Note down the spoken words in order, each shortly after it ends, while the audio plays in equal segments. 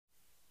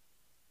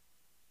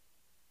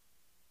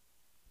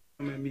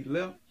at me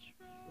left,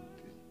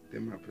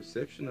 then my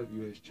perception of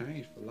you has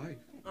changed for life.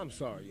 I'm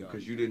sorry, y'all.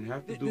 Because you didn't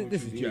have to do what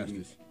This you is did me,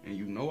 justice. and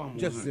you know I'm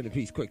Justice in the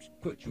peace. Quick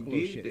but you little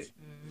did shits. that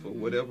for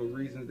whatever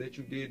reasons that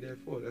you did that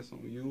for. That's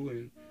on you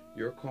and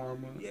your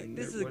karma. Yeah, and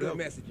this is whatever. a good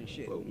message and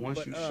shit. But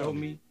once you show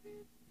me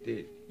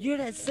that you hear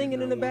that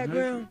singing in the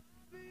background?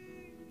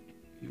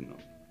 You know,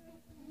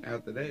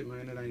 after that,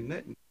 man, it ain't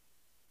nothing.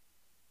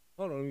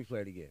 Hold on, let me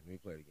play it again.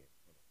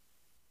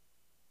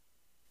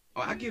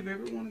 Oh, I give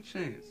everyone a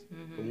chance.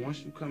 But once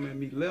you come at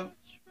me left,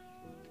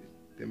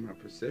 then my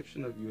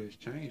perception of you has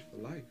changed for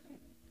life.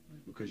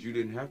 Because you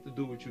didn't have to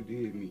do what you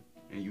did me,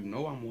 and you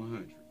know I'm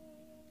 100.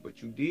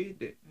 But you did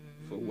that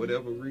for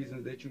whatever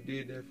reasons that you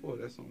did that for.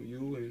 That's on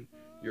you and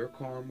your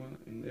karma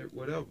and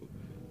whatever.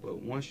 But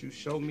once you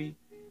show me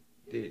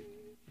that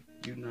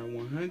you're not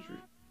 100,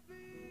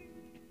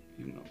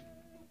 you know,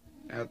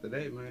 after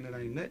that, man, it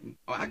ain't nothing.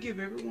 Oh, I give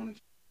everyone a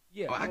chance.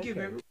 Yeah. Oh, I give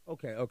everyone.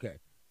 Okay.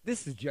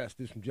 This is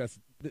Justice from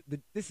Justice.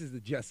 This is the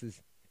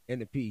Justice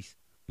and the Peace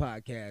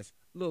podcast.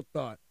 Little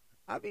thought.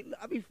 I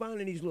be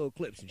finding these little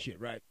clips and shit,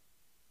 right?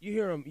 You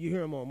hear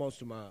them on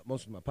most of my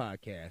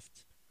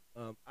podcasts.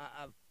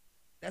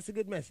 That's a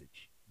good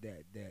message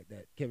that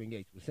Kevin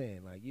Gates was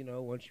saying. Like, you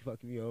know, once you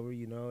fucking me over,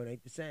 you know, it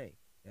ain't the same.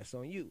 That's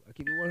on you. I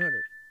keep it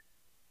 100.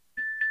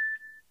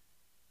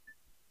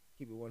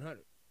 Keep it 100.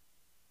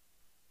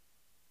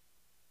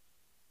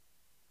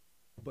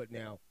 But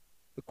now,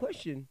 the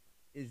question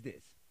is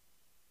this.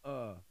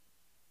 Hold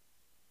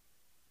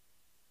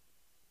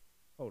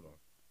on.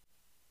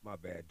 My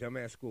bad.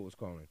 Dumbass school was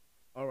calling.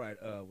 All right,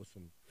 with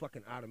some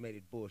fucking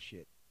automated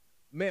bullshit.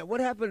 Man, what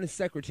happened to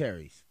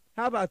secretaries?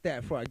 How about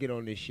that before I get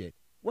on this shit?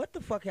 What the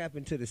fuck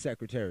happened to the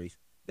secretaries?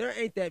 There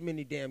ain't that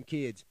many damn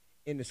kids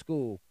in the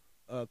school.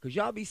 Because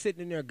y'all be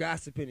sitting in there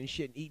gossiping and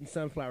shit and eating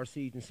sunflower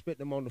seeds and spitting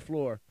them on the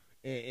floor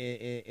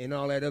and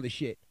all that other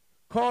shit.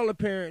 Call the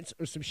parents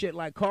or some shit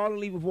like call and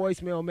leave a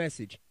voicemail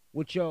message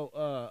with your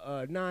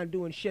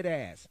non-doing shit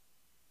ass.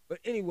 But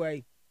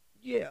anyway,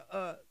 yeah,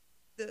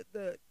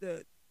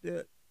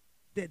 the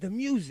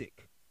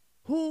music.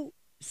 Who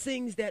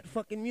sings that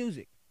fucking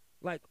music?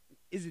 Like,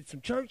 is it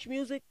some church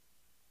music?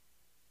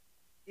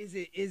 Is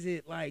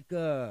it like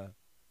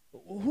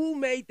who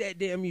made that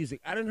damn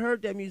music? I done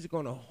heard that music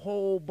on a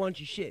whole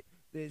bunch of shit.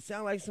 It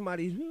sound like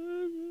somebody's.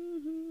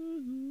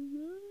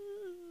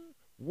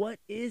 What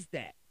is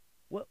that?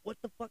 What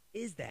the fuck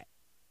is that?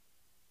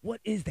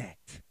 What is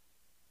that?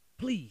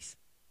 Please,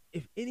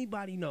 if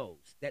anybody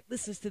knows that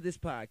listens to this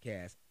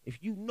podcast, if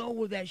you know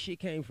where that shit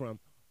came from,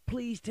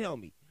 please tell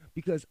me.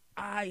 Because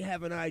I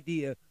have an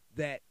idea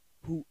that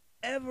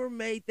whoever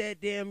made that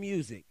damn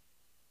music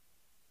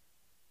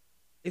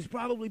is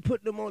probably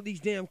putting them on these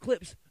damn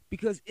clips.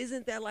 Because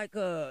isn't that like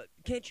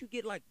can't you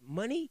get like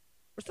money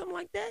or something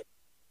like that?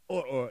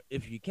 Or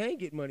if you can't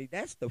get money,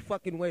 that's the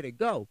fucking way to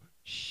go.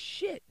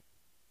 Shit.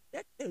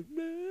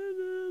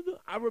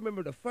 I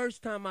remember the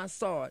first time I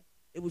saw it,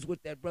 it was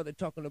with that brother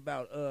talking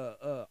about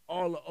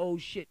all the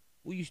old shit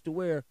we used to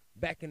wear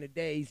back in the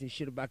days and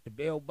shit about the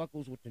bell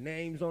buckles with the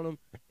names on them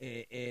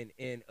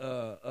and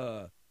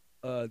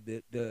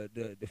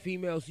the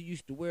females who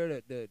used to wear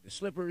the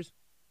slippers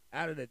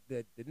out of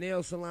the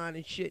nail salon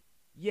and shit.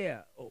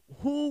 Yeah,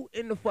 who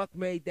in the fuck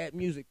made that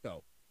music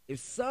though? If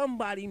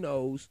somebody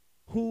knows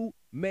who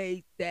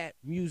made that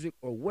music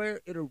or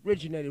where it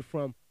originated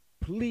from,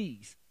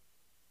 please.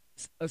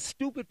 A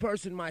stupid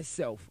person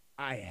myself,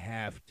 I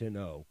have to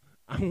know.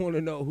 I want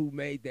to know who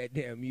made that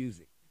damn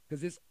music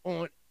because it's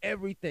on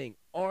everything.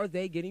 Are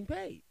they getting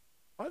paid?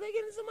 Are they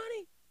getting some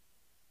money?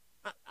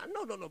 I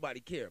know don't nobody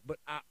care, but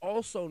I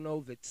also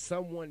know that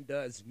someone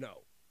does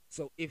know.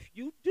 So if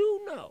you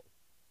do know,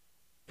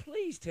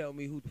 please tell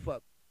me who the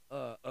fuck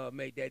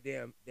made that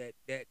damn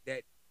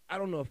that I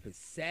don't know if it's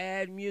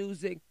sad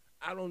music.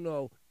 I don't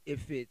know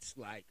if it's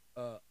like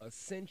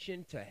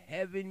ascension to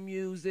heaven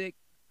music.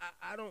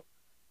 I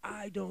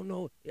don't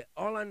know.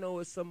 All I know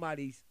is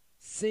somebody's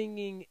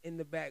singing in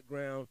the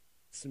background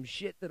some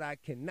shit that I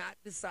cannot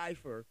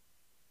decipher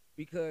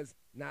because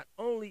not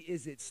only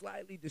is it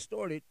slightly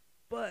distorted,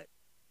 but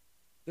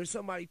there's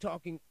somebody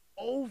talking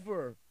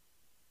over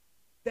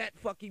that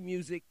fucking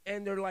music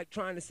and they're like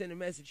trying to send a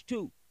message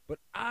too. But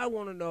I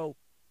want to know,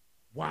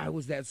 why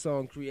was that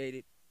song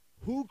created?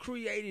 Who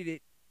created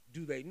it?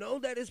 Do they know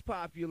that it's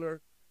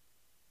popular?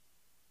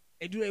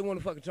 And do they want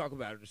to fucking talk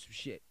about it or some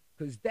shit?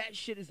 Because that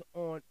shit is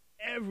on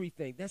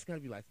everything. That's got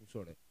to be like some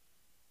sort of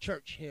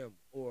church hymn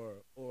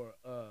or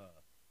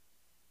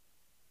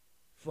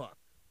fuck.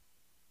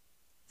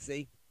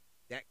 See?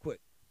 That quick.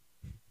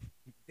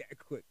 That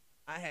quick.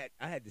 I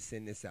had to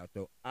send this out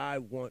though. I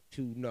want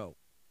to know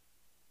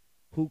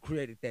who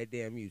created that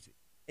damn music.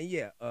 And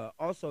yeah,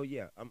 also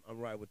yeah, I'm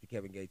right with the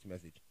Kevin Gates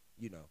message.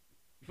 You know,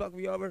 you fuck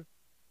me over.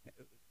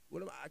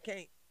 What am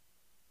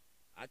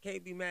I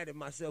can't be mad at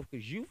myself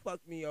because you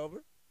fucked me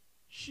over.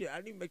 Shit,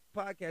 I didn't make a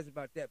podcast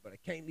about that, but I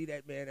can't leave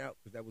that man out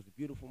because that was a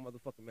beautiful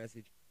motherfucking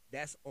message.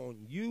 That's on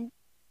you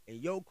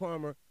and your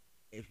karma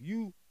if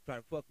you try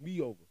to fuck me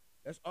over.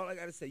 That's all I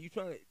gotta say. You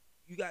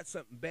got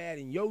something bad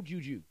in your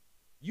juju.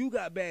 You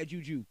got bad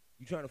juju.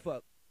 You trying to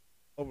fuck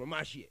over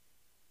my shit.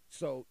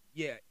 So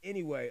yeah.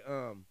 Anyway,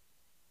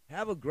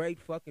 have a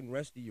great fucking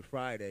rest of your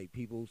Friday,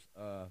 peoples.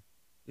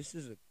 This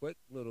is a quick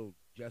little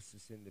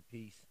Justice in the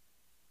Peace.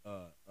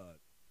 I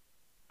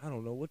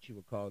don't know what you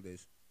would call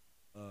this.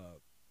 I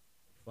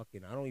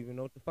don't even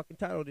know what the fucking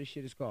title of this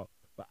shit is called.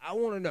 But I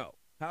want to know.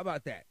 How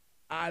about that?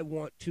 I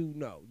want to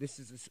know. This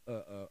is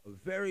a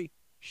very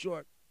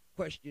short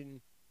question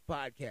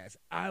podcast.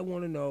 I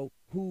want to know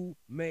who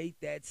made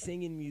that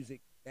singing music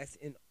that's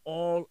in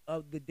all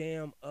of the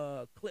damn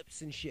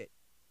clips and shit.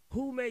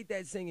 Who made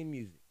that singing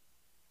music?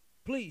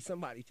 Please,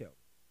 somebody tell me.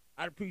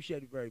 I'd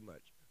appreciate it very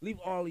much. Leave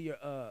all of your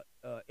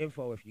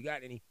info, if you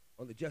got any,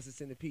 on the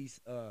Justice in the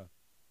Peace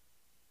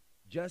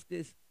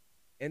Justice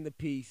in the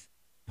Peace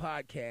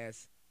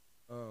podcast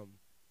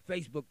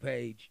Facebook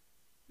page.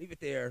 Leave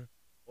it there,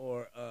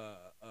 or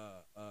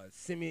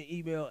send me an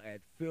email at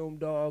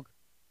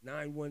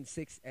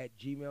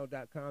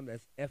filmdog916@gmail.com.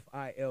 That's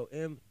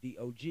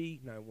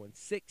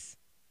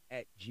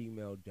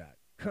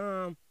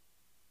FILMDOG916@gmail.com.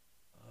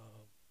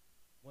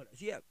 What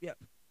else? Yep.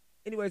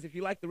 Anyways, if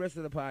you like the rest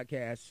of the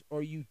podcast,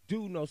 or you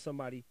do know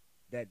somebody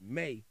that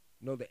may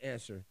know the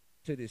answer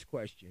to this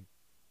question,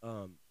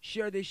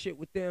 share this shit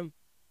with them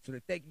so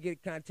that they can get in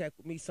contact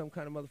with me some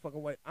kind of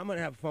motherfucking way. I'm going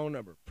to have a phone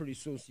number pretty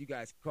soon so you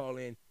guys can call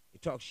in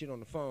and talk shit on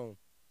the phone,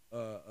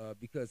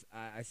 because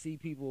I see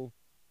people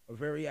are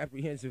very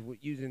apprehensive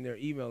with using their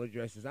email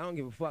addresses. I don't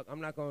give a fuck.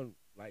 I'm not going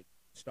to,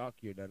 stalk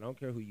you or nothing. I don't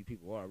care who you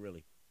people are,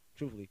 really,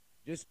 truthfully.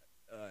 Just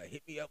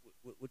hit me up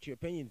with your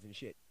opinions and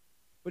shit.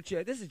 But,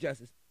 yeah, this is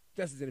Justice.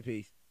 Justice in the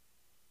Peace.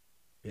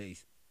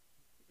 Peace.